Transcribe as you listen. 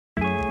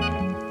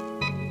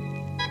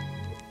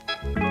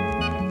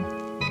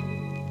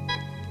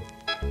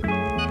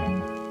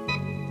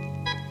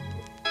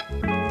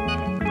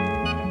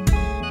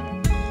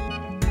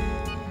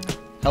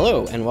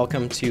Hello, and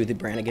welcome to the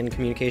Brannigan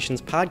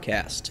Communications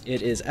Podcast.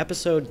 It is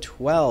episode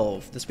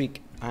 12. This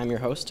week, I'm your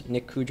host,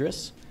 Nick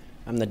Kudris.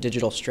 I'm the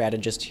digital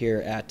strategist here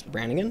at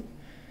Brannigan.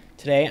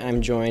 Today,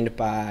 I'm joined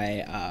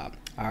by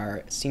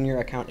our senior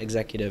account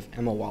executive,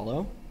 Emma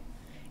Wallow,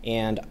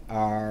 and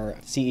our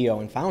CEO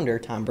and founder,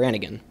 Tom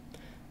Brannigan.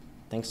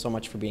 Thanks so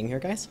much for being here,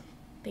 guys.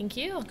 Thank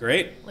you.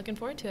 Great. Looking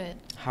forward to it.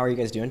 How are you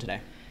guys doing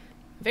today?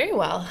 Very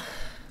well.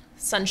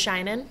 Sun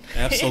shining.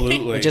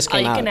 Absolutely. It just All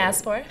came you out. can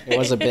ask for. It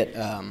was a bit...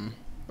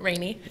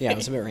 Rainy. Yeah, it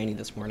was a bit rainy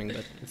this morning,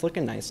 but it's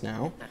looking nice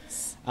now.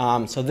 Nice.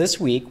 So this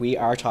week we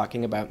are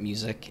talking about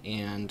music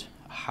and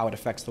how it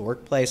affects the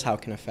workplace, how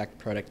it can affect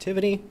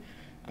productivity.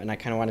 And I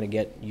kind of wanted to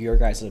get your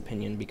guys'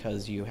 opinion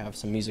because you have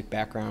some music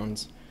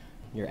backgrounds.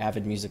 You're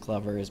avid music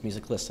lovers,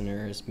 music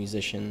listeners,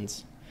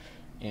 musicians.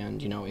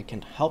 And, you know, it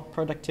can help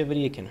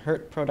productivity, it can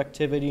hurt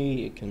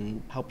productivity, it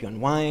can help you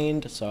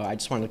unwind. So I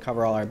just wanted to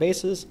cover all our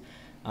bases.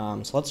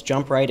 So let's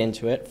jump right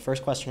into it.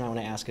 First question I want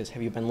to ask is,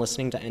 have you been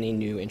listening to any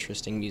new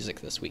interesting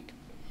music this week?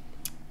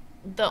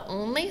 The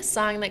only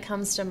song that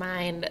comes to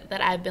mind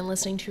that I've been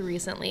listening to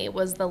recently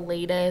was the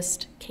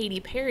latest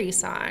Katy Perry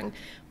song.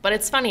 But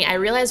it's funny, I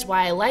realized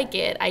why I like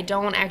it. I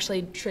don't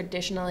actually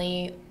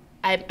traditionally...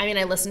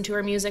 I listen to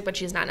her music, but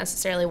she's not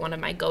necessarily one of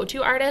my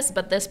go-to artists.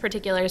 But this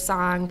particular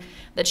song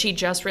that she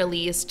just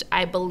released,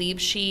 I believe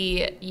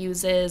she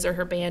uses, or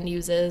her band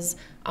uses,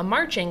 a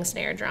marching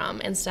snare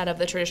drum instead of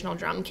the traditional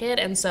drum kit.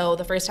 And so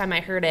the first time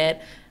I heard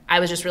it, I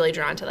was just really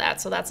drawn to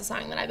that. So that's a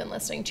song that I've been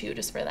listening to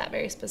just for that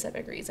very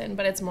specific reason.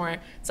 But it's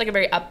like a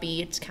very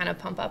upbeat kind of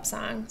pump-up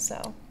song.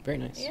 So Very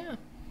nice. yeah.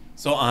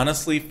 So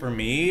honestly, for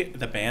me,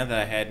 the band that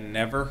I had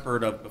never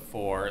heard of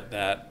before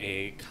that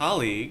a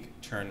colleague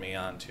turned me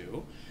on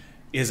to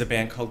is a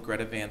band called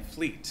Greta Van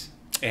Fleet.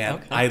 And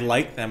Okay. I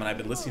like them, and I've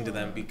been listening to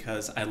them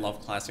because I love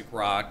classic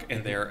rock,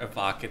 and they're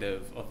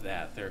evocative of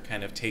that. They're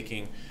kind of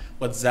taking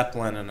what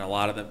Zeppelin and a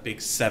lot of the big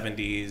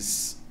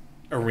 70s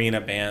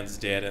arena bands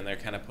did, and they're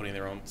kind of putting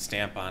their own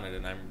stamp on it,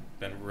 and I've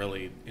been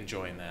really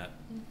enjoying that.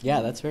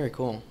 Yeah, that's very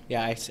cool.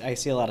 Yeah, I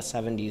see a lot of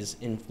 70s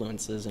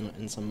influences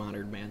in some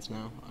modern bands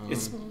now.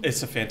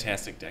 It's a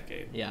fantastic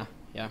decade. Yeah.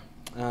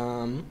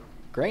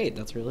 Great,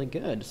 that's really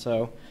good.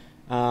 So,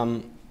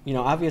 you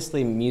know,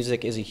 obviously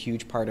music is a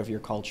huge part of your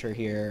culture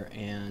here,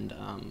 and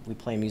we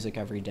play music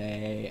every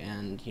day,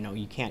 and, you know,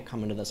 you can't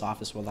come into this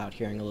office without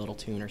hearing a little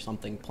tune or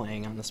something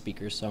playing on the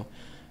speakers. So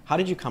how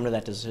did you come to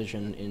that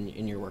decision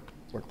in your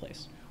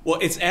workplace? Well,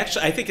 it's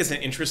actually, I think it's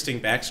an interesting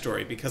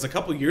backstory because a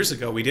couple years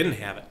ago we didn't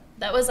have it.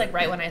 That was like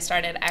right when I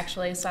started,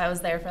 actually. So I was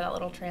there for that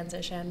little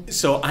transition.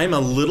 So I'm a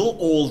little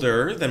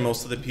older than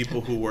most of the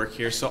people who work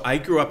here. So I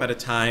grew up at a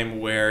time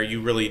where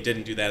you really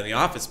didn't do that in the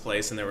office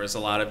place, and there was a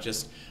lot of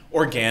just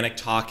organic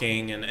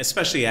talking, and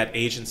especially at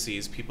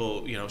agencies,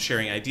 people, you know,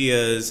 sharing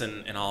ideas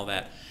and all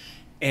that.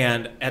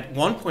 And at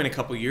one point a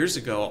couple years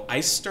ago, I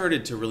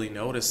started to really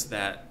notice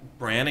that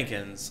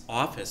Brannigan's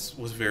office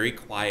was very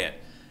quiet.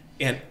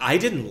 And I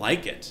didn't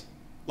like it.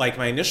 Like,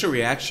 my initial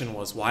reaction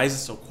was, why is it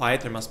so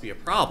quiet? There must be a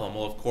problem.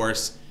 Well, of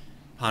course,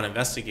 upon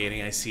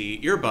investigating, I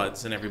see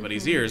earbuds in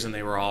everybody's ears, and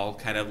they were all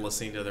kind of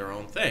listening to their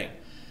own thing.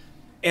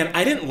 And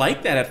I didn't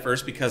like that at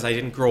first because I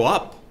didn't grow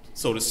up,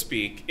 so to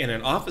speak, in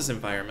an office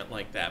environment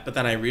like that. But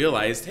then I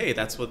realized, hey,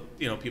 that's what,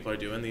 you know, people are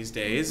doing these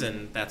days,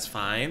 and that's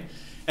fine.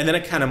 And then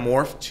it kind of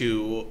morphed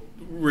to,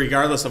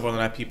 regardless of whether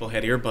or not people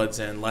had earbuds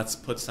in, let's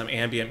put some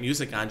ambient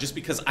music on, just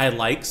because I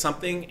like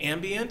something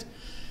ambient.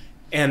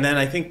 And then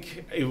I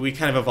think we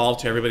kind of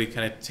evolved to everybody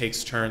kind of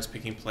takes turns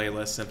picking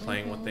playlists and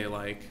playing what they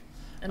like.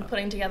 And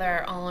putting together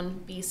our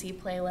own BC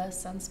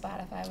playlists on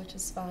Spotify, which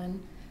is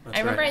fun. That's I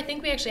remember, right. I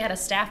think we actually had a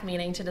staff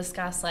meeting to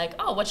discuss, like,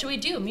 oh, what should we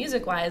do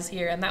music-wise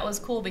here? And that was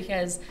cool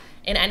because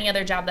in any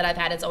other job that I've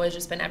had, it's always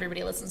just been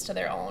everybody listens to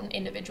their own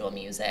individual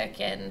music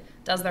and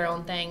does their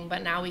own thing.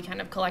 But now we kind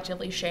of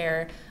collectively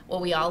share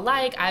what we all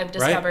like. I've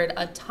discovered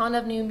a ton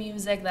of new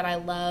music that I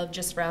love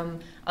just from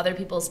other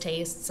people's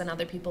tastes and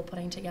other people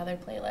putting together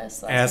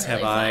playlists. So As been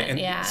have really I. fun. And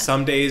yeah.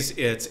 some days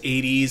it's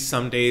 80s,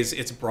 some days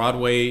it's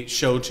Broadway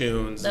show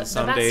tunes, and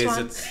some best days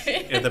ones.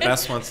 it's the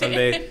best one. Some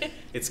day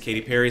it's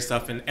Katy Perry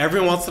stuff. And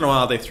every once in a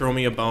while they throw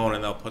me a bone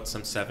and they'll put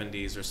some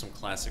 70s or some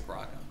classic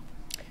rock on.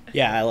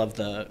 Yeah, I love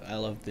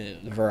the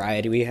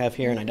variety we have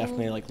here, and I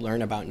definitely like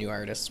learn about new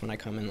artists when I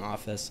come in the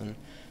office.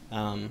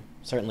 And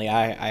certainly,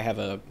 I have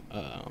a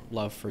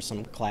love for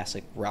some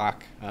classic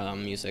rock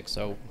music.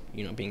 So,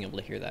 you know, being able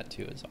to hear that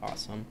too is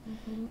awesome.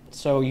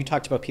 So you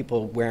talked about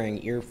people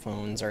wearing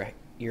earphones or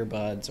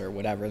earbuds or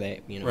whatever they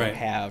Right.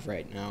 have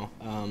right now.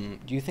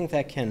 Do you think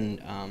that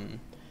can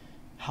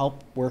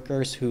help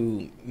workers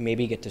who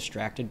maybe get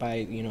distracted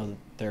by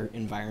their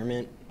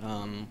environment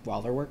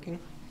while they're working?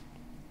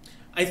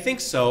 I think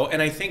so,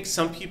 and I think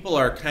some people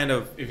are kind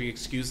of, if you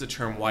excuse the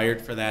term,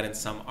 wired for that and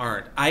some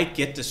aren't. I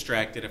get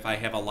distracted if I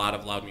have a lot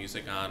of loud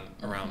music on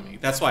around me.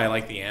 That's why I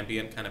like the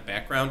ambient kind of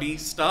background-y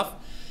stuff.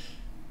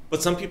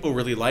 But some people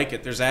really like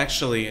it. There's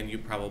actually, and you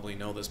probably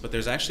know this, but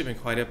there's actually been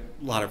quite a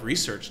lot of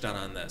research done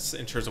on this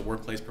in terms of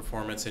workplace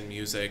performance in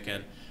music.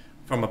 And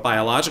from a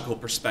biological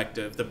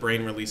perspective, the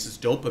brain releases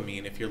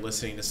dopamine if you're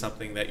listening to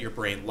something that your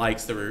brain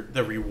likes. The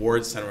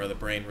reward center of the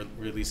brain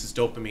releases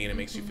dopamine. It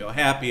makes you feel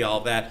happy, all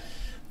of that.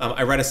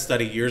 I read a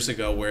study years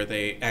ago where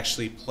they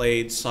actually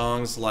played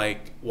songs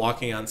like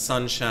Walking on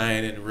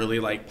Sunshine and really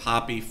like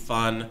poppy,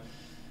 fun,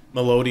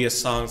 melodious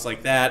songs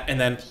like that, and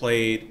then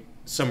played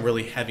some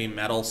really heavy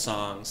metal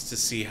songs to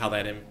see how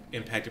that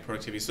impacted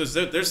productivity. So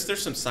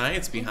there's some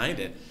science behind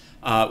it.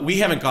 We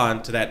haven't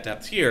gone to that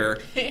depth here.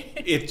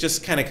 It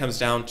just kind of comes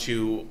down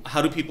to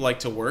how do people like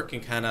to work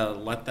and kind of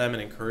let them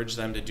and encourage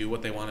them to do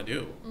what they want to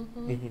do.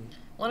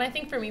 Well, and I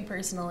think for me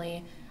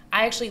personally,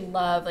 I actually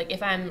love, like,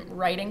 if I'm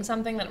writing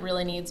something that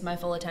really needs my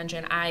full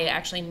attention, I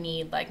actually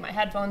need, like, my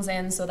headphones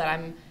in so that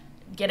I'm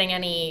getting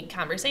any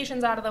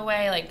conversations out of the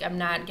way. Like, I'm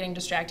not getting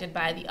distracted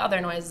by the other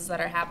noises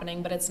that are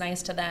happening, but it's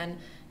nice to then,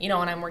 you know,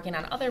 when I'm working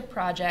on other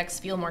projects,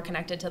 feel more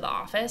connected to the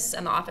office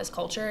and the office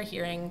culture,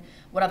 hearing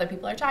what other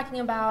people are talking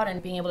about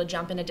and being able to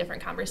jump into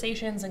different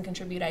conversations and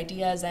contribute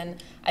ideas.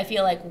 And I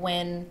feel like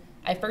when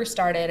I first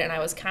started and I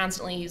was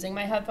constantly using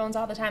my headphones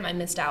all the time, I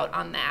missed out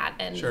on that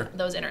and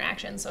those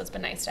interactions. So it's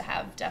been nice to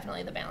have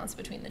definitely the balance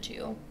between the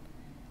two.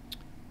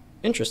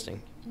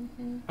 Interesting.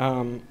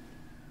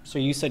 So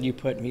you said you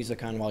put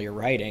music on while you're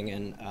writing,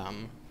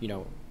 and you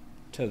know,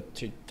 to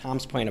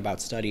Tom's point about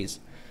studies,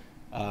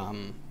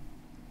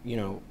 you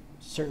know,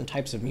 certain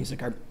types of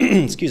music are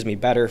excuse me,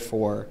 better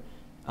for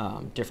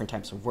different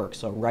types of work.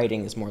 So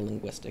writing is more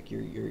linguistic.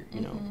 You're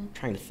you know,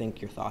 trying to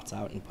think your thoughts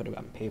out and put it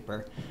on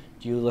paper.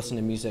 Do you listen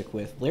to music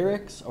with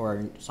lyrics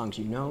or songs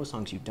you know,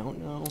 songs you don't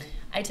know?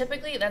 I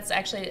typically, that's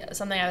actually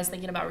something I was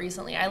thinking about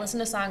recently. I listen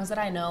to songs that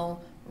I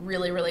know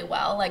really, really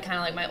well, like kind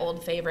of like my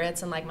old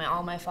favorites and like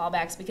all my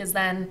fallbacks, because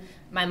then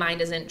my mind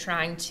isn't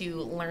trying to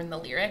learn the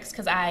lyrics,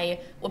 because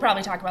we'll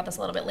probably talk about this a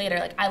little bit later,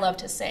 like I love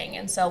to sing,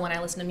 and so when I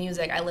listen to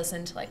music, I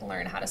listen to like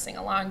learn how to sing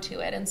along to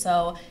it, and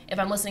so if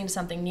I'm listening to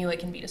something new, it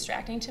can be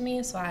distracting to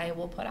me, so I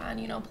will put on,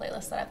 you know,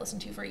 playlists that I've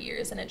listened to for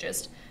years, and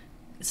it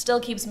still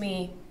keeps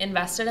me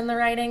invested in the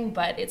writing,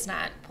 but it's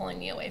not pulling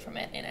me away from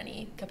it in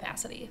any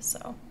capacity,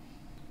 so.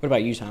 What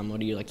about you, Tom?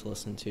 What do you like to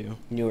listen to?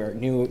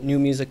 New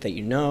music that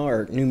you know,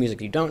 or new music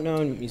you don't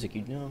know, new music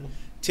you know?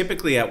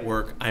 Typically at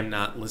work, I'm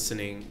not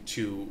listening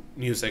to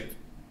music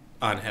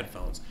on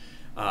headphones.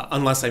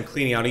 Unless I'm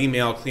cleaning out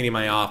email, cleaning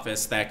my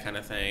office, that kind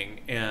of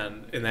thing.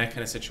 And in that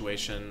kind of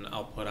situation,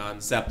 I'll put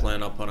on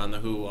Zeppelin, I'll put on The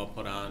Who, I'll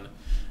put on,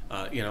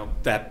 you know,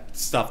 that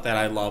stuff that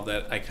I love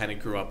that I kind of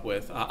grew up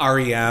with.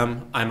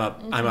 REM, I'm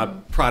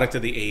a product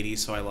of the 80s,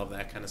 so I love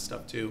that kind of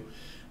stuff too.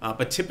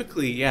 But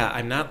typically, yeah,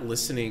 I'm not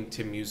listening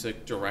to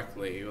music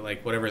directly.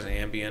 Like whatever's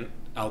ambient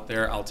out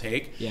there, I'll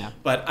take. Yeah.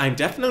 But I'm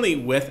definitely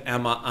with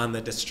Emma on the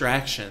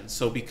distraction.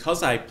 So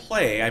because I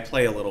play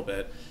a little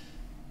bit,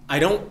 I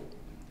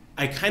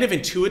kind of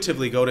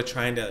intuitively go to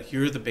trying to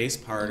hear the bass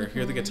part or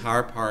hear the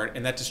guitar part,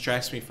 and that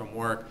distracts me from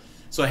work.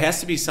 So it has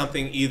to be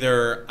something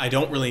either I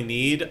don't really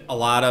need a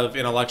lot of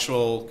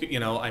intellectual, you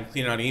know, I'm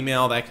cleaning out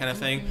email, that kind of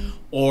thing,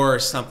 or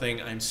something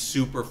I'm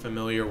super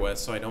familiar with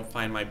so I don't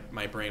find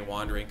my brain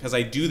wandering, because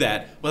I do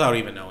that without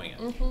even knowing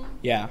it.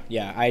 Yeah,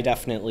 I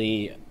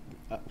definitely,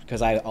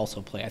 because I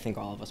also play, I think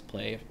all of us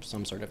play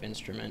some sort of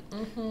instrument.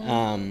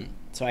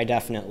 So I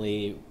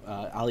definitely,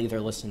 I'll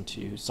either listen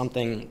to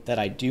something that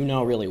I do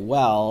know really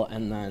well,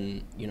 and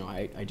then, you know,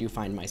 I do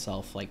find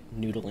myself like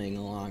noodling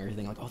along or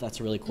thinking like, oh, that's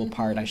a really cool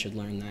part, I should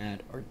learn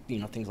that, or, you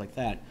know, things like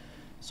that.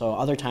 So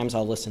other times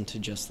I'll listen to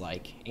just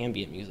like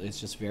ambient music. It's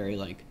just very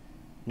like,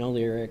 no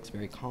lyrics,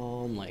 very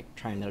calm, like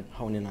trying to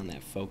hone in on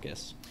that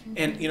focus.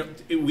 And, you know,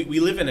 we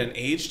live in an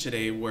age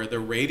today where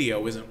the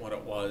radio isn't what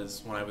it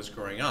was when I was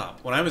growing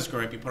up. When I was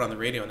growing up, you put on the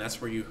radio, and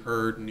that's where you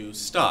heard new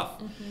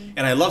stuff.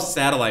 And I love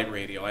satellite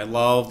radio. I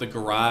love the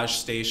garage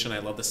station. I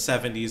love the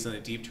 70s and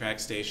the deep track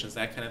stations,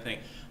 that kind of thing.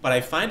 But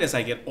I find as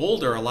I get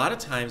older, a lot of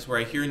times where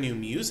I hear new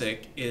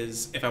music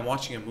is if I'm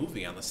watching a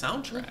movie on the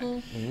soundtrack.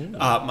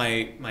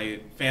 My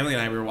family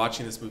and I were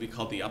watching this movie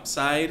called The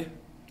Upside.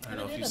 I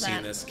don't know if you've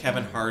seen this.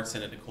 Kevin Hart's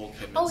in it, Nicole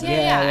Kidman's Oh, in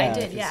yeah, it. I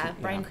did, yeah.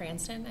 Bryan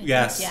Cranston.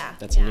 Yes. Yeah.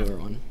 That's a newer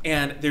one.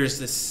 And there's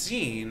this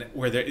scene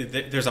where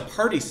there's a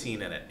party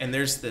scene in it, and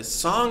there's this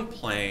song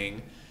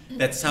playing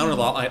that sounded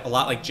a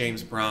lot like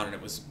James Brown, and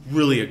it was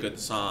really a good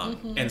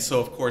song. And so,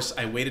 of course,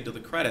 I waited till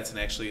the credits, and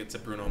actually it's a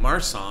Bruno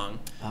Mars song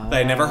that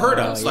I never heard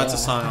of, so that's a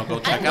song I'll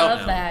go check out now. I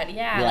love that,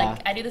 yeah.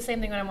 Like, I do the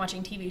same thing when I'm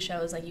watching TV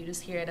shows. Like, you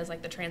just hear it as,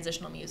 like, the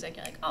transitional music.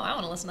 You're like, oh, I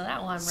want to listen to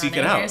that while I'm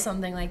running or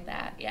something like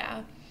that,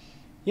 yeah.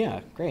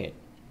 Yeah, great.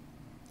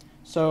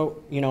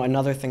 So, you know,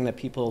 another thing that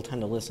people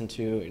tend to listen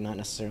to, not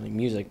necessarily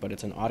music, but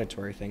it's an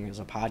auditory thing, is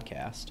a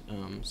podcast.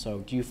 So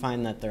do you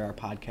find that there are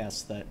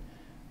podcasts that,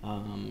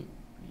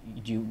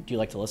 do you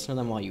like to listen to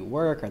them while you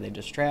work? Are they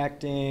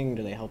distracting?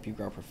 Do they help you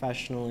grow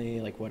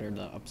professionally? Like, what are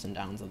the ups and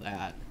downs of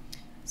that?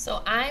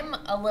 So I'm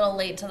a little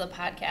late to the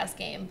podcast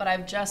game, but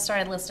I've just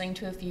started listening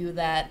to a few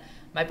that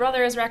my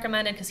brother has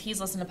recommended because he's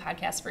listened to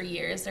podcasts for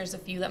years. There's a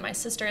few that my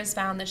sister has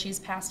found that she's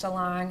passed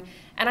along,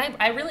 and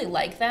I really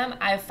like them.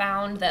 I've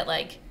found that,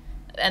 like,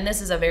 and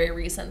this is a very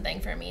recent thing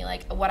for me,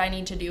 like what I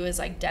need to do is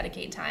like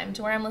dedicate time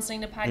to where I'm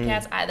listening to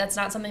podcasts. That's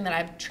not something that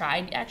I've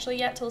tried actually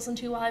yet to listen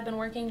to while I've been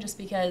working, just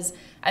because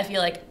I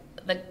feel like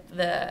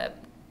the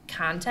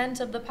content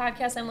of the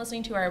podcasts I'm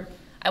listening to are,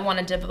 I want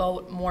to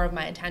devote more of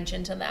my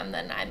attention to them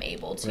than I'm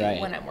able to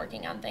when I'm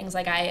working on things.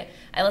 Like I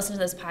listen to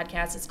this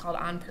podcast, it's called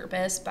On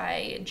Purpose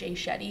by Jay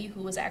Shetty,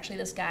 who was actually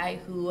this guy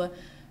who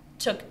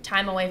took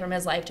time away from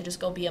his life to just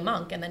go be a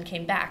monk and then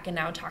came back and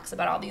now talks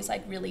about all these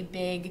like really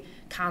big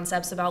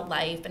concepts about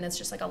life, and it's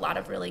just like a lot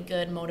of really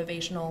good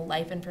motivational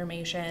life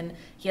information.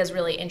 He has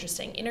really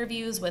interesting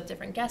interviews with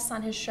different guests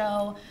on his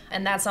show,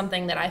 and that's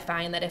something that I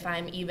find that if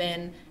I'm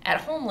even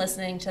at home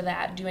listening to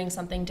that, doing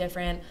something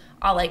different,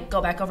 I'll like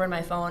go back over to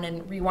my phone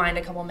and rewind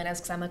a couple minutes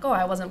because I'm like, oh,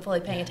 I wasn't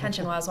fully paying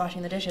attention while I was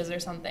washing the dishes or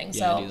something. Yeah,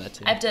 so I do that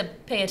too. I have to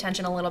pay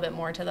attention a little bit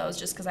more to those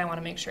just because I want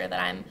to make sure that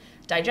I'm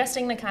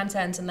digesting the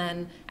content and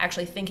then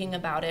actually thinking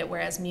about it,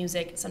 whereas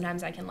music,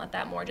 sometimes I can let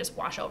that more just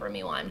wash over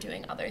me while I'm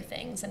doing other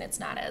things, and it's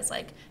not as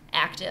like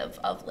active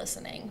of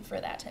listening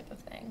for that type of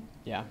thing.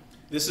 Yeah.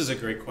 This is a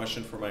great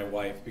question for my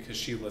wife because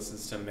she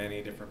listens to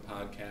many different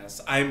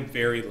podcasts. I'm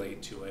very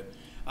late to it.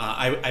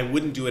 I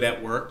wouldn't do it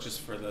at work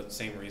just for the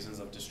same reasons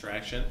of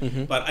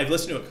distraction, but I've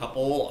listened to a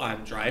couple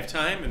on drive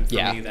time, and for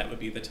me that would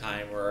be the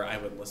time where I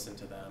would listen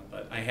to them,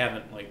 but I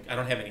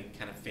don't have any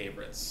kind of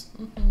favorites.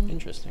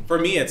 Interesting. For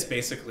me, it's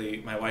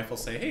basically my wife will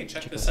say, hey,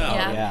 check this out.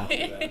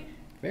 Yeah.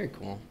 Very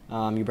cool.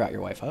 You brought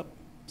your wife up.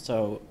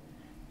 So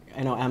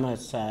I know Emma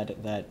said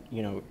that,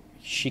 you know,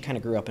 she kind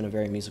of grew up in a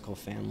very musical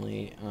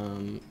family,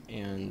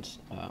 you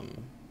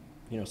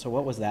know, so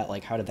what was that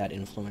like? How did that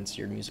influence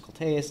your musical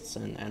tastes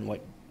and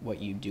what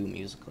you do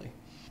musically?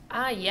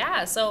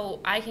 Yeah,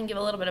 so I can give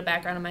a little bit of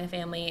background on my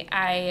family.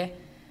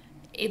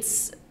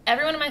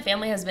 Everyone in my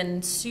family has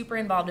been super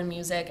involved in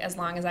music as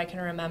long as I can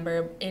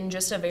remember, in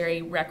just a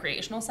very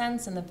recreational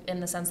sense, in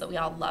the sense that we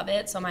all love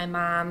it. So my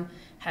mom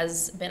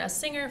has been a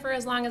singer for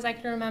as long as I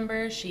can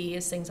remember. She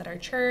sings at our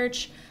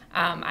church.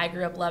 I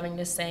grew up loving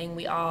to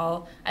sing.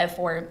 I have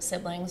 4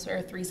 siblings,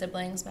 or 3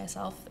 siblings.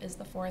 Myself is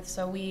the 4th.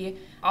 So we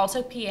all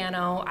took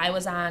piano. I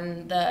was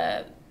on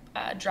the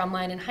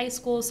drumline in high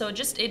school. So it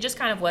just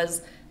kind of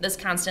was this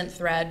constant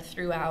thread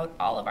throughout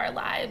all of our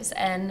lives.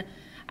 And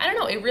I don't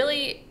know,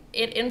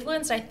 it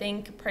influenced, I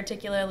think,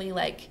 particularly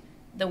like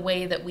the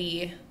way that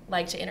we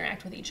like to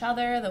interact with each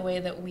other, the way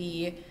that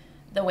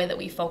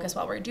we focus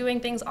while we're doing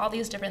things. All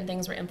these different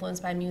things were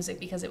influenced by music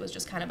because it was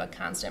just kind of a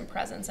constant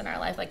presence in our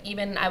life. Like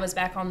even I was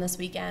back home this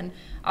weekend,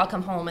 I'll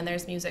come home and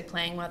there's music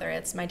playing, whether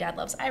it's my dad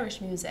loves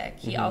Irish music.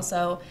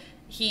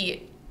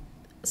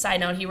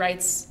 Side note, he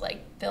writes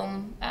like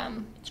film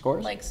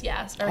scores? Like,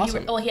 yeah. Or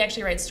awesome. He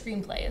actually writes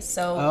screenplays.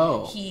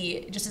 So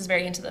he just is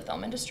very into the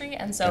film industry,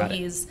 and so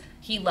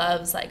he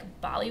loves like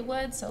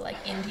Bollywood, so like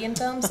Indian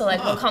films. So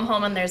like we'll come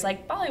home and there's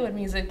like Bollywood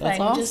music playing,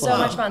 That's which is awesome.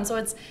 so much fun. So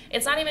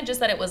it's not even just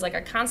that it was like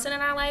a constant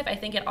in our life. I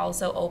think it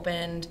also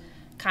opened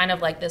kind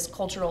of like this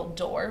cultural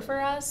door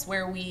for us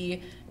where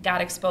we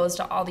got exposed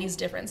to all these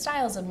different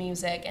styles of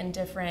music and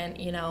different,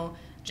 you know,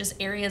 just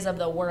areas of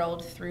the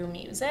world through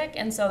music.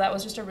 And so that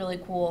was just a really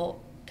cool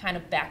kind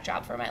of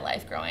backdrop for my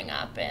life growing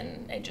up,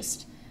 and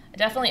it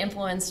definitely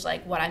influenced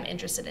like what I'm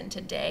interested in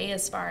today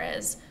as far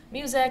as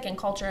music and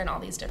culture and all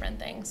these different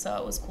things. So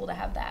it was cool to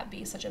have that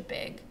be such a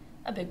big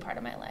part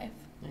of my life.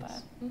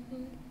 Nice.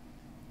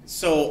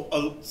 So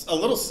a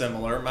little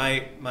similar.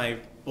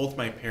 Both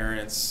my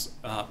parents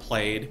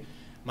played.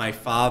 My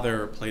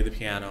father played the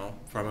piano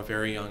from a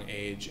very young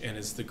age and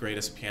is the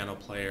greatest piano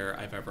player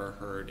I've ever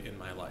heard in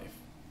my life.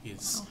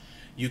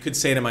 You could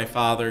say to my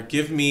father,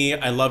 give me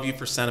I Love You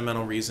for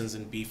Sentimental Reasons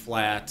in B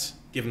flat,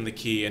 give him the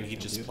key, and he'd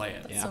just play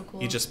it. That's so cool.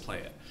 He'd just play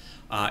it.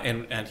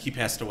 And he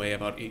passed away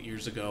about 8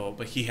 years ago,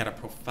 but he had a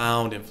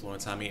profound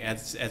influence on me,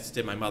 as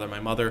did my mother. My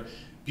mother,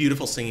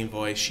 beautiful singing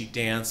voice. She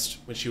danced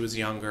when she was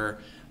younger.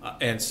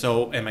 And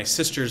my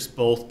sisters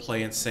both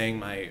play and sing.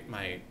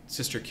 My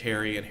sister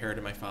Carrie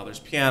inherited my father's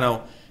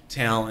piano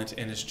talent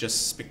and is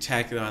just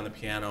spectacular on the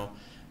piano.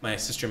 My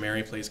sister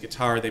Mary plays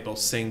guitar. They both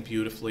sing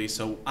beautifully.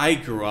 So I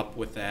grew up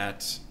with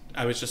that.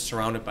 I was just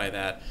surrounded by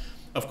that.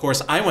 Of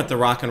course, I went the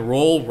rock and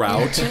roll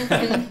route.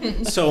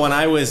 So when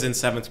I was in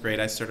 7th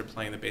grade, I started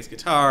playing the bass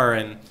guitar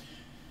and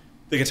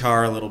the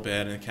guitar a little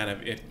bit, and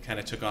it kind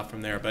of took off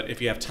from there. But if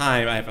you have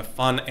time, I have a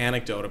fun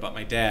anecdote about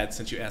my dad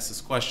since you asked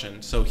this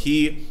question. So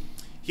he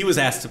was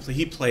asked to play.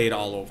 He played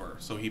all over.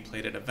 So he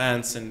played at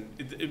events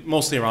and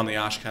mostly around the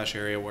Oshkosh,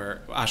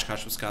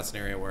 Wisconsin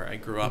area where I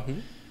grew up.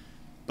 Mm-hmm.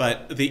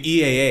 But the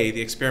EAA,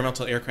 the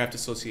Experimental Aircraft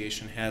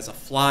Association, has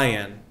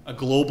a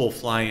global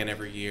fly-in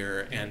every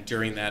year, and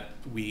during that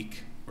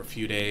week or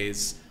few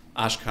days,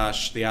 the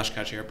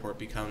Oshkosh Airport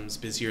becomes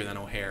busier than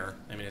O'Hare.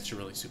 I mean, it's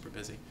really super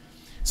busy.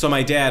 So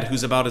my dad,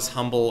 who's about as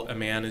humble a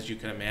man as you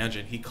can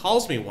imagine, he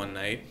calls me one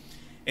night,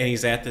 and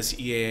he's at this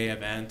EAA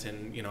event,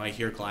 and I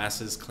hear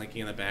glasses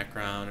clinking in the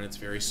background, and it's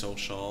very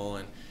social.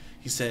 And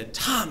he said,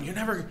 "Tom, you're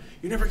never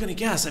gonna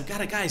guess. I've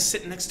got a guy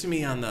sitting next to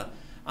me on the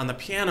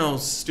piano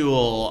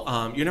stool.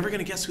 You're never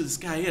gonna guess who this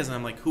guy is." And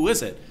I'm like, "Who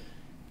is it?"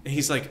 And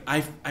he's like,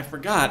 I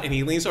forgot. And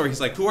he leans over.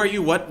 He's like, who are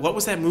you? What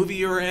was that movie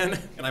you were in?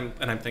 And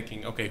I'm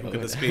thinking, okay, who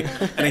could this be?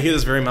 And I hear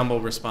this very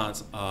mumbled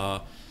response.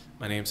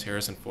 My name's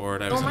Harrison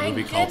Ford. I was in a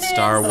movie called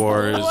Star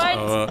Wars.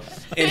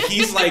 And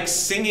he's like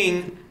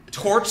singing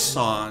torch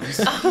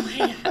songs. Oh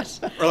my gosh.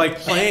 Or like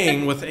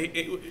playing with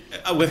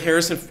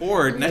Harrison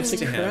Ford next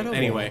to him.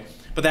 Anyway,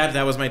 but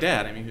that was my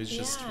dad. I mean, he was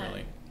just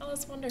really. Oh,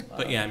 that's wonderful.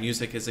 But yeah,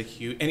 music is a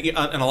huge,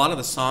 and a lot of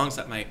the songs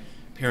that my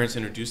parents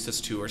introduced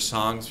us to are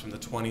songs from the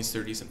 20s,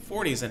 30s, and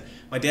 40s. And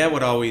my dad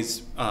would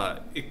always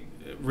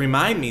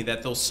remind me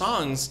that those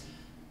songs,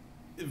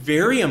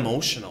 very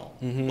emotional.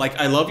 Mm-hmm. Like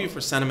I Love You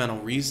for Sentimental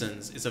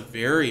Reasons it's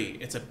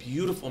a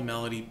beautiful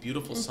melody,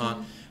 beautiful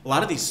song. A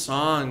lot of these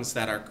songs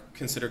that are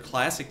considered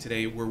classic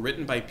today were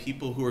written by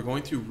people who were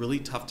going through really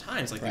tough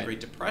times, like the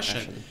Great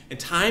Depression, and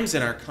times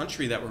in our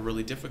country that were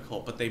really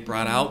difficult, but they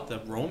brought out the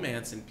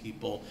romance in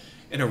people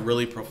in a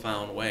really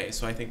profound way.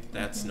 So I think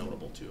that's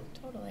notable too.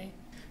 Totally.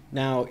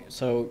 Now,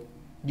 so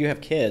you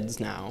have kids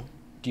now.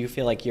 Do you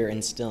feel like you're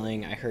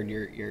instilling? I heard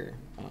your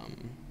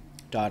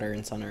daughter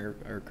and son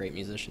are great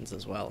musicians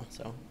as well.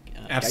 So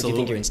Absolutely. do you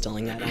think you're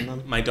instilling that on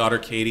them? My daughter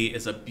Katie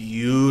is a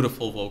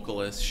beautiful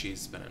vocalist.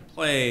 She's been in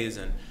plays,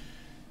 and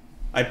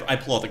I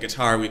pull out the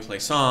guitar. We play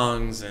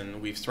songs,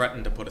 and we've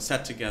threatened to put a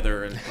set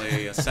together and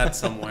play a set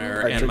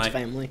somewhere. Partridge and my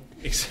Family.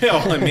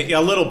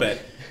 a little bit.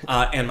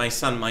 And my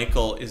son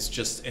Michael is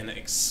just an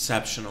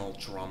exceptional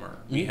drummer.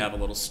 We have a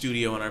little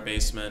studio in our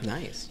basement.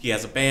 Nice. He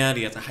has a band.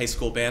 He has a high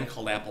school band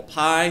called Apple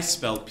Pie,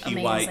 spelled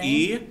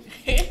Pye.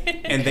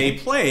 And they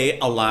play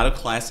a lot of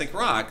classic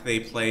rock. They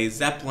play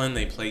Zeppelin,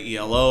 they play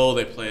ELO,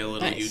 they play a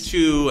little Nice.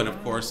 U2, and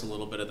of course a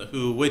little bit of The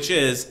Who, which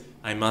is,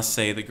 I must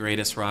say, the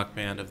greatest rock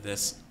band of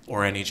this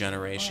or any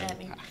generation.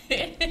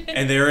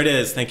 And there it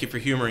is. Thank you for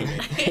humoring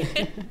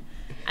me.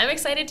 I'm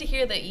excited to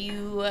hear that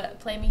you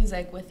play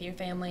music with your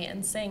family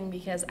and sing,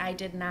 because I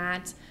did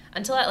not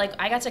until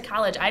I got to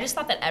college. I just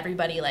thought that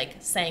everybody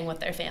sang with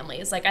their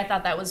families. I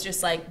thought that was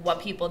just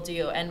what people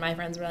do, and my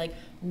friends were like,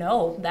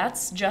 no,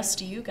 that's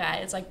just you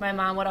guys. My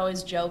mom would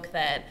always joke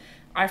that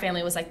our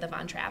family was like the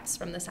Von Trapps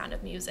from The Sound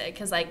of Music,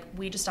 because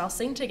we just all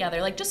sing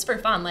together, just for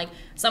fun.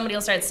 Somebody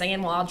will start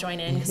singing, we'll all join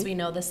in because we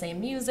know the same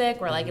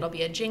music, or it'll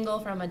be a jingle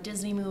from a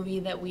Disney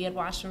movie that we had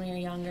watched when we were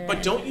younger.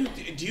 But do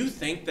you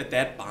think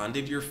that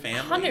bonded your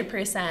family?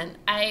 100%.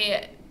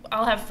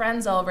 I'll have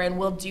friends over and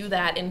we'll do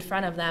that in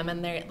front of them,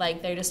 and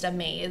they're just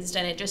amazed,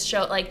 and it just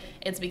showed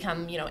it's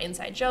become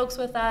inside jokes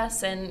with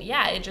us, and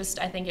yeah,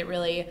 I think it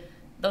really,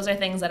 those are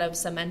things that have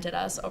cemented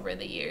us over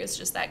the years,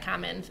 just that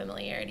common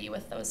familiarity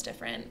with those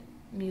different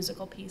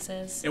musical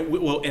pieces.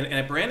 And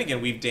at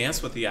Brannigan, we've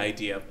danced with the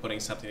idea of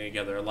putting something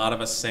together. A lot of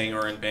us sing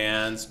or in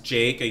bands.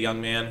 Jake, a young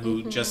man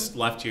who just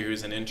left here,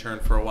 who's an intern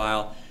for a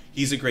while,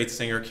 he's a great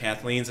singer.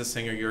 Kathleen's a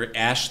singer.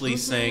 Ashley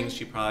sings.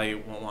 She probably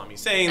won't want me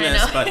saying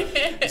this,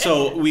 but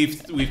so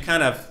we've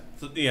kind of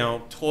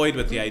toyed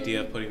with the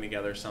idea of putting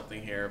together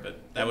something here.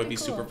 But that would be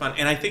cool. Super fun,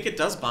 and I think it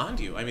does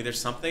bond you. I mean,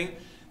 there's something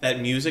that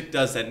music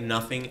does that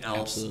nothing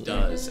else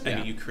does. I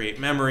mean, you create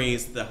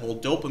memories. The whole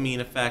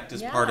dopamine effect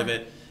is part of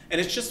it. And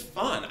it's just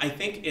fun. I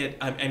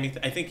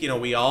think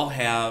we all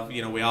have,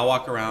 we all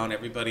walk around.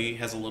 Everybody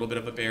has a little bit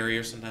of a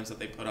barrier sometimes that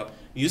they put up.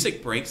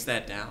 Music breaks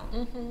that down.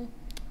 Mm-hmm.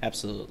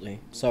 Absolutely.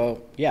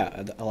 So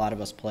yeah, a lot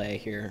of us play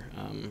here.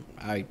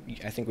 I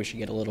think we should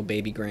get a little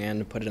baby grand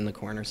and put it in the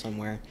corner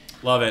somewhere.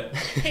 Love it.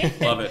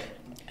 Love it.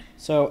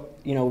 So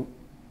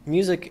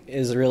music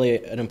is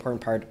really an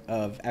important part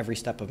of every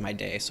step of my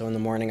day. So in the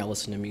morning, I'll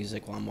listen to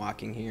music while I'm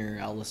walking here.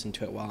 I'll listen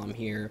to it while I'm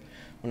here.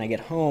 When I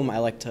get home, I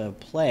like to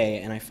play,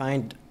 and I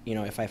find,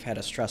 if I've had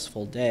a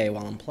stressful day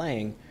while I'm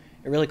playing,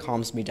 it really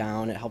calms me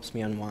down, it helps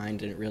me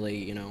unwind, and it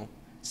really,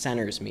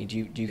 centers me. Do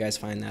you guys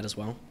find that as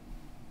well?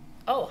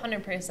 Oh,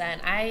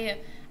 100%. I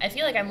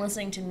feel like I'm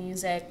listening to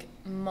music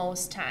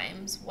most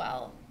times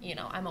while,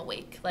 I'm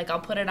awake. I'll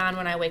put it on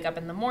when I wake up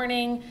in the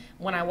morning,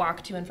 when I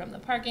walk to and from the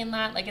parking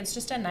lot. It's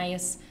just a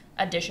nice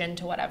addition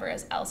to whatever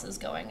else is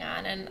going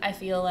on. And I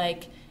feel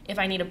like if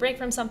I need a break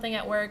from something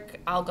at work,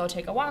 I'll go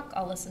take a walk,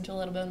 I'll listen to a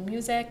little bit of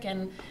music,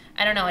 and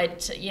I don't know,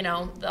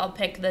 I'll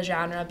pick the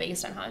genre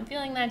based on how I'm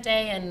feeling that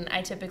day, and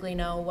I typically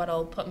know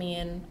what'll put me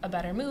in a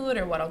better mood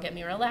or what'll get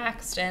me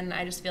relaxed, and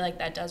I just feel like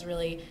that does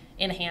really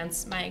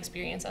enhance my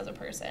experience as a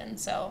person.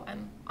 So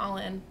I'm all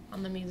in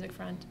on the music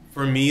front.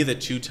 For me, the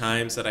two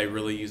times that I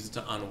really use it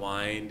to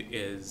unwind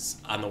is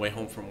on the way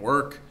home from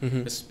work,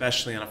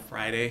 especially on a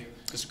Friday.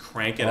 Just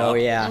crank it up. Oh,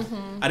 yeah.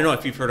 Mm-hmm. I don't know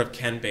if you've heard of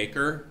Ken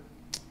Baker.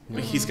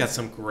 But he's got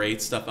some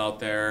great stuff out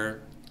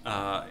there.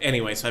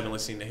 Anyway, so I've been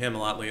listening to him a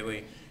lot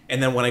lately.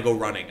 And then when I go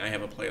running, I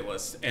have a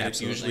playlist. And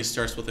it usually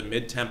starts with a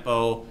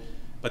mid-tempo,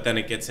 but then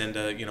it gets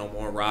into,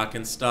 more rock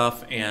and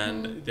stuff.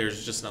 And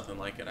there's just nothing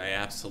like it. I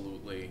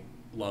absolutely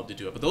love to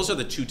do it. But those are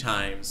the two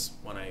times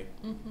when I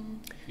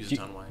use it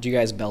to unwind. Do you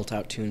guys belt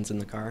out tunes in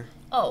the car?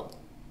 Oh,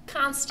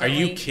 Are Constantly.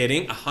 you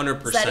kidding?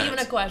 100%. Is that even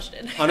a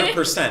question?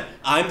 100%.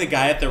 I'm the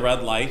guy at the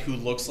red light who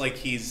looks like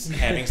he's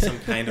having some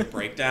kind of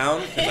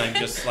breakdown because I'm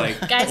just like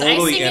Guys,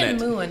 totally I sing in in it.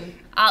 Moon.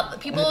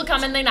 People will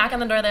come in, they knock on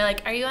the door, they're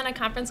like, "Are you on a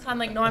conference call?" I'm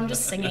like, "No, I'm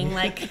just singing."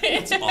 Like,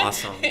 That's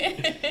awesome.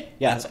 Yeah,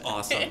 That's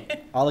awesome.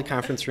 all the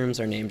conference rooms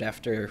are named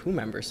after Who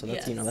members, so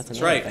that's Yes. that's That's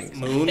another right. thing.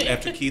 Moon,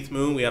 after Keith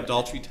Moon, we have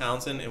Daltrey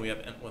Townsend, and we have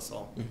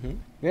Entwistle.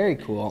 Very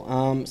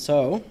cool.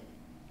 So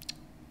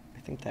I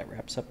think that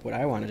wraps up what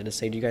I wanted to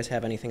say. Do you guys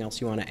have anything else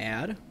you want to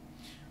add?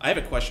 I have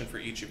a question for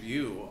each of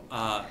you.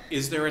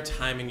 Is there a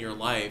time in your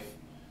life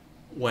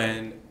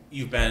when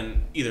you've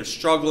been either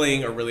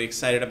struggling or really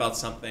excited about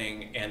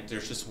something, and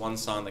there's just one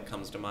song that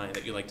comes to mind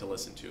that you like to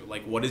listen to?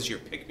 Like, what is your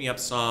pick-me-up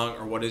song,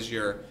 or what is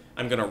your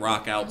I'm gonna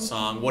rock out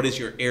song? What is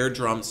your air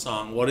drum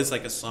song? What is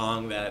like a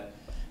song that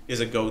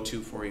is a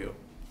go-to for you?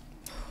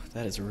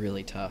 That is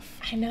really tough.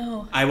 I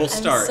know. I will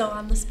start. I'm so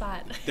on the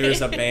spot.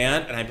 There's a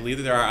band, and I believe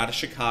that they are out of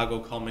Chicago,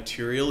 called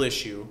Material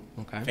Issue.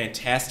 Okay.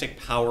 Fantastic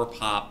power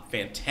pop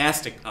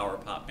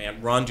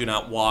band. Run, do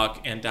not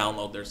walk, and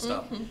download their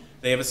stuff.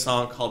 They have a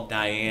song called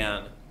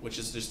Diane, which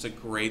is just a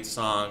great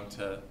song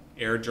to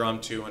air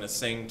drum to and to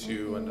sing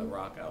to and to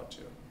rock out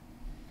to.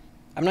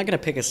 I'm not going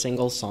to pick a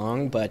single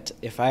song, but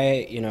if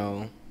I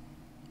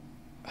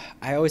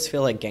always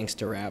feel like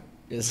gangster rap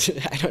is,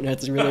 I don't know,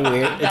 it's really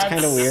weird. It's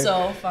kind of weird.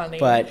 So funny.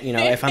 But,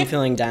 if I'm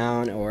feeling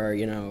down or,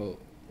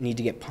 need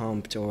to get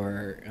pumped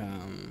or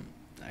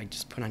I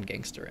just put on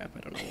gangster rap. I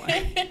don't know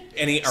why.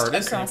 Any Just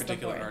artists, any across the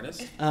particular board.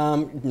 artists?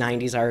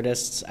 90s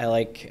artists. I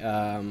like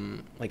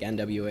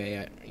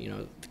NWA.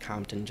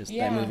 Compton. Just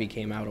Yeah. that movie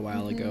came out a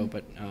while ago.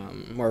 But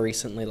more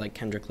recently, like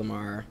Kendrick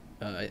Lamar.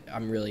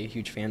 I'm really a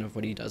huge fan of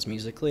what he does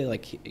musically.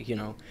 Like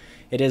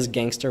it is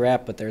gangster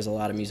rap, but there's a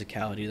lot of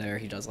musicality there.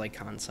 He does like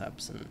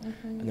concepts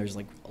and there's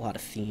like a lot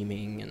of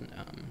theming and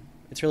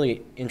it's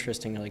really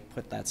interesting to like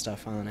put that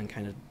stuff on and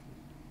kind of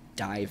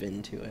dive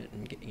into it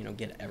and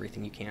get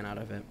everything you can out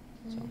of it.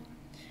 So.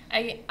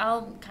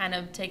 I'll kind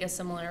of take a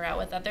similar route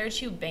with that. There are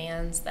two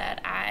bands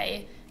that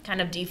I kind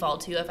of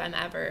default to if I'm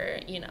ever,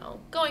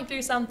 going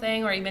through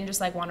something or even just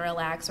like want to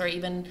relax, or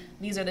even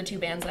these are the two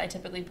bands that I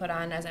typically put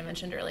on, as I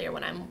mentioned earlier,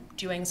 when I'm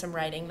doing some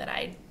writing that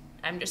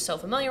I'm just so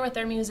familiar with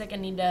their music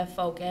and need to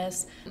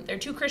focus. They're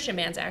two Christian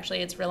bands,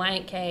 actually. It's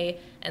Reliant K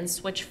and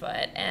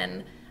Switchfoot,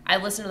 and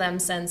I've listened to them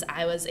since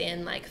I was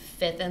in like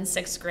 5th and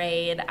 6th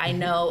grade. I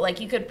know, like,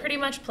 you could pretty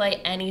much play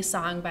any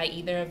song by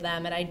either of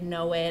them and I'd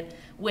know it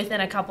within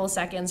a couple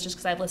seconds just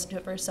because I've listened to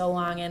it for so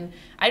long. And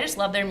I just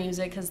love their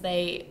music because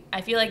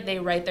I feel like they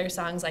write their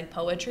songs like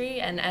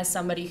poetry. And as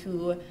somebody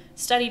who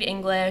studied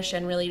English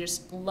and really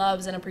just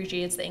loves and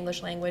appreciates the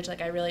English language,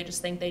 like, I really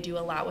just think they do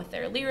a lot with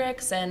their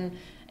lyrics. And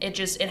it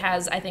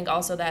has, I think,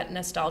 also that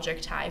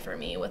nostalgic tie for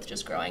me with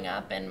just growing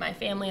up, and my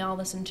family all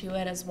listened to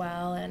it as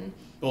well. And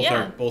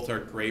Both are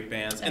great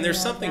bands. And there's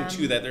something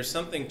to that. There's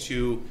something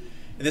to,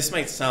 and this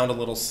might sound a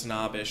little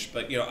snobbish,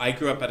 but I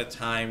grew up at a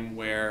time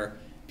where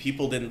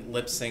people didn't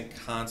lip sync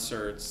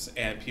concerts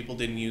and people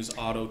didn't use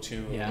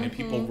auto-tune and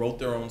people wrote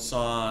their own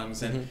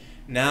songs, and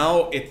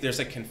now there's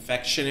a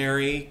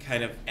confectionery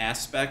kind of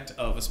aspect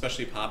of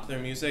especially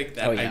popular music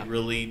that I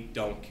really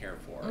don't care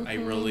for. I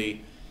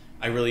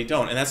really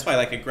don't. And that's why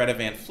like a Greta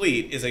Van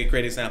Fleet is a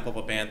great example of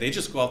a band. They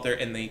just go out there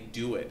and they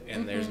do it.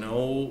 And there's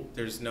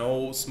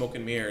no smoke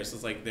and mirrors.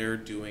 It's like they're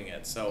doing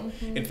it. So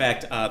in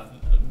fact,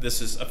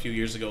 this is a few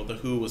years ago, The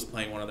Who was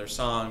playing one of their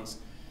songs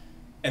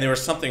and there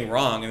was something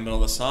wrong in the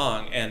middle of the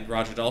song, and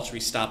Roger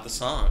Daltrey stopped the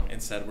song and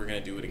said, "We're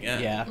going to do it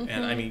again." Yeah.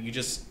 And I mean, you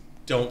just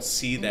don't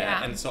see that.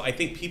 Yeah. And so I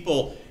think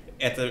people,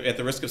 at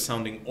the risk of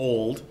sounding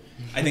old,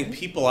 I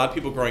think a lot of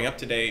people growing up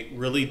today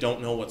really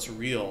don't know what's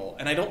real,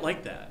 and I don't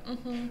like that.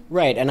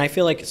 Right, and I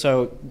feel like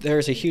so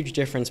there's a huge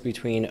difference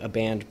between a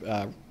band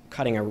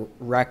cutting a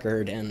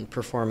record and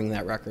performing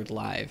that record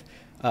live.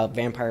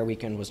 Vampire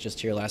Weekend was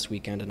just here last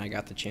weekend, and I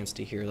got the chance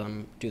to hear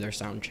them do their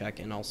sound check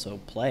and also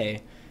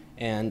play.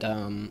 And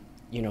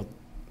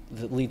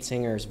the lead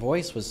singer's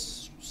voice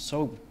was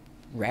so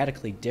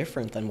radically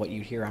different than what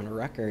you'd hear on a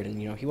record,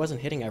 and he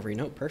wasn't hitting every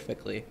note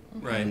perfectly.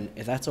 Right. And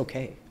that's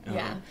okay.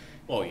 Yeah.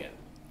 Oh yeah.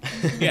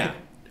 Yeah.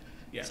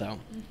 Yeah. So,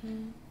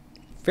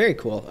 very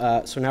cool.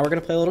 So now we're going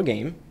to play a little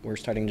game. We're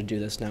starting to do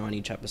this now on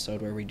each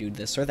episode where we do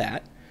this or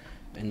that.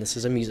 And this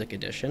is a music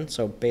edition.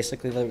 So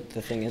basically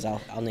the thing is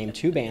I'll name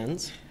two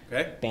bands,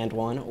 Okay. band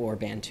one or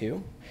band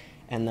two.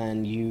 And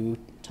then you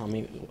tell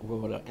me,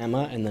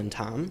 Emma and then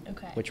Tom,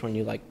 Okay. which one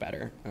you like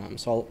better.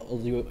 So I'll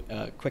do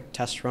a quick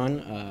test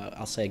run.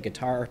 I'll say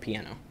guitar or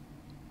piano.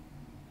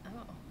 Oh,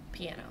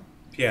 piano.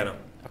 Piano.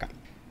 Okay.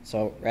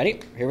 So ready?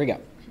 Here we go.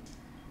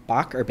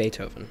 Bach or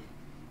Beethoven?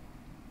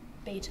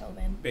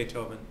 Beethoven.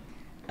 Beethoven.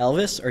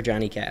 Elvis or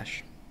Johnny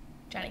Cash?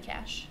 Johnny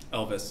Cash.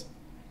 Elvis.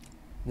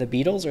 The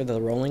Beatles or the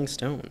Rolling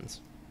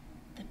Stones?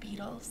 The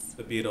Beatles.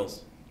 The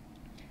Beatles.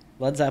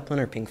 Led Zeppelin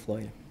or Pink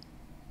Floyd?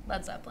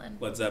 Led Zeppelin.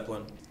 Led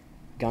Zeppelin.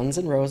 Guns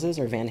N' Roses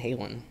or Van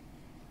Halen?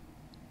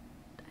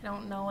 I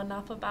don't know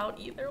enough about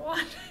either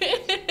one.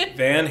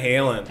 Van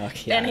Halen. Oh,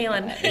 Van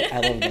Halen. I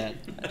love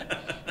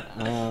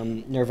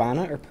that.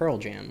 Nirvana or Pearl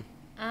Jam?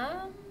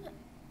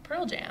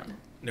 Pearl Jam.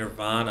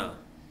 Nirvana.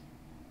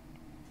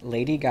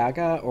 Lady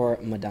Gaga or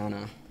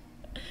Madonna?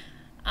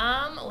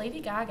 Lady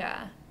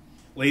Gaga.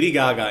 Lady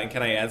Gaga, and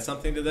can I add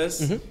something to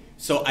this? Mhm.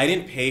 So I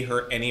didn't pay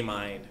her any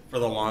mind for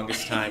the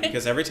longest time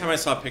because every time I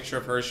saw a picture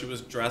of her, she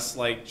was dressed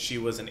like she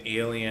was an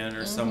alien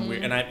or some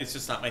weird, and it's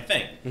just not my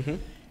thing. Mm-hmm.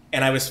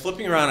 And I was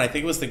flipping around, I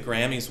think it was the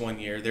Grammys one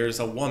year, there was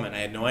a woman, I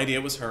had no idea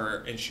it was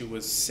her, and she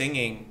was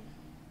singing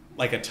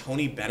like a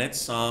Tony Bennett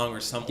song or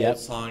some Yep. old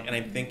song, and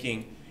I'm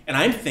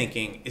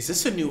thinking, is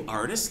this a new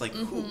artist? Like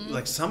who?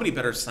 Like somebody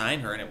better sign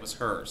her, and it was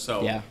her.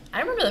 So Yeah.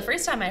 I remember the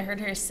first time I heard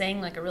her sing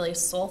like a really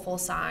soulful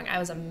song, I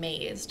was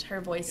amazed.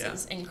 Her voice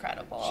is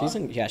incredible. She's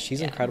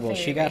incredible.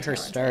 She very, got very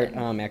her start.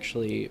 talented.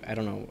 Actually, I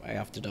don't know. I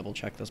have to double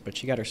check this, but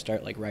she got her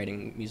start like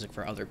writing music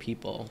for other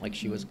people. Like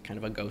she was kind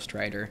of a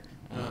ghostwriter.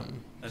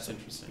 that's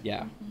interesting.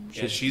 Yeah.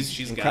 Yeah,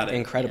 she's got it.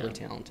 Incredibly Yeah.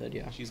 talented.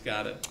 Yeah. She's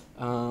got it.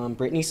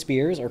 Britney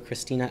Spears or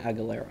Christina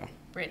Aguilera?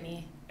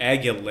 Britney.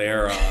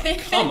 Aguilera.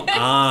 Come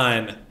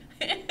on.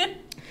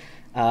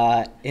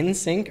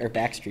 NSYNC or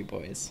Backstreet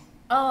Boys?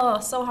 Oh,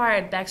 so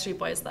hard. Backstreet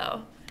Boys,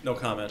 though. No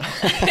comment.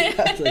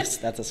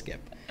 That's a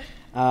skip.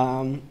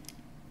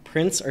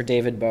 Prince or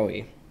David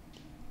Bowie?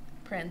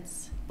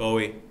 Prince.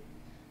 Bowie.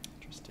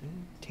 Interesting.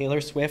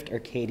 Taylor Swift or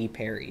Katy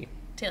Perry?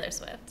 Taylor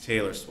Swift.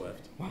 Taylor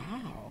Swift. Wow.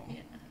 Yeah.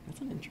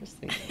 That's an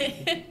interesting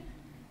one.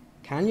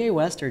 Kanye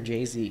West or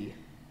Jay-Z?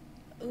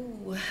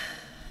 Ooh.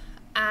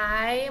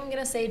 I am going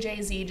to say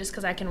Jay-Z just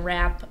because I can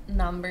rap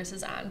Numb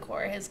versus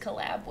Encore, his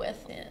collab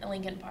with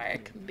Linkin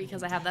Park,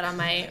 because I have that on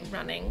my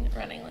running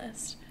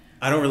list.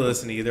 I don't really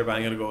listen to either, but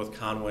I'm going to go with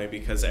Conway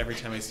because every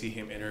time I see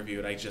him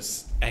interviewed,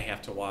 I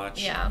have to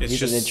watch. Yeah. It's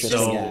He's an just interesting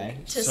so, guy.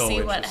 To so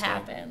see what interesting.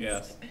 happens.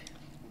 Yes.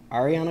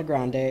 Ariana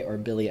Grande or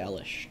Billie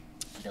Eilish?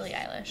 Billie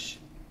Eilish.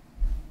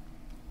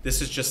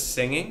 This is just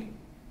singing?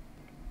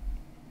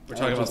 We're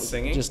talking about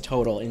singing? Just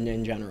total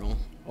in general,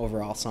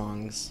 overall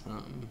songs,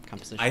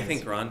 compositions. I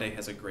think Grande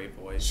has a great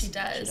voice. She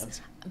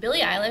does.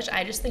 Billie Eilish,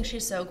 I just think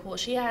she's so cool.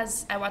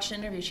 I watched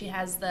an interview, she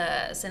has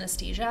the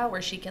synesthesia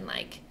where she can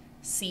like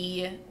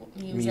see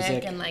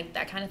music and like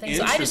that kind of thing.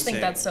 So I just think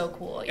Interesting. that's so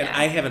cool. Yeah. And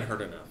I haven't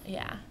heard enough.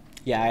 Yeah.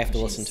 Yeah, I have to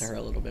listen She's- to her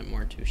a little bit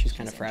more too. She's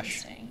kind of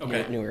fresh, interesting.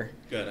 Okay. newer.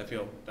 Good, I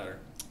feel better.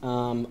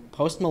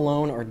 Post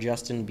Malone or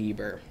Justin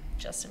Bieber?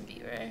 Justin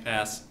Bieber.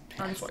 Pass.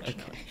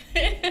 Unfortunately.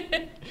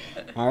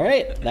 All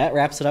right, that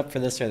wraps it up for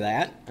this or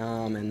that,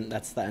 and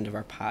that's the end of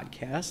our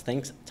podcast.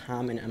 Thanks,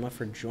 Tom and Emma,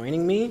 for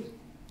joining me.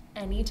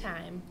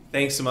 Anytime.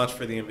 Thanks so much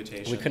for the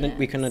invitation. We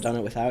couldn't have done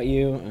it without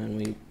you, and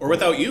we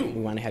without we you.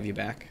 want to have you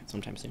back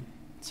sometime soon.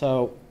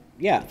 So,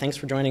 yeah, thanks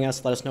for joining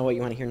us. Let us know what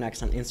you want to hear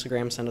next on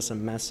Instagram. Send us a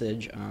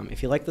message.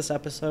 If you like this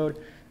episode,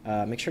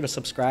 make sure to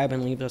subscribe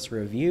and leave us a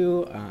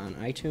review on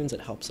iTunes.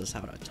 It helps us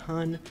out a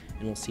ton,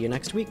 and we'll see you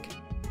next week.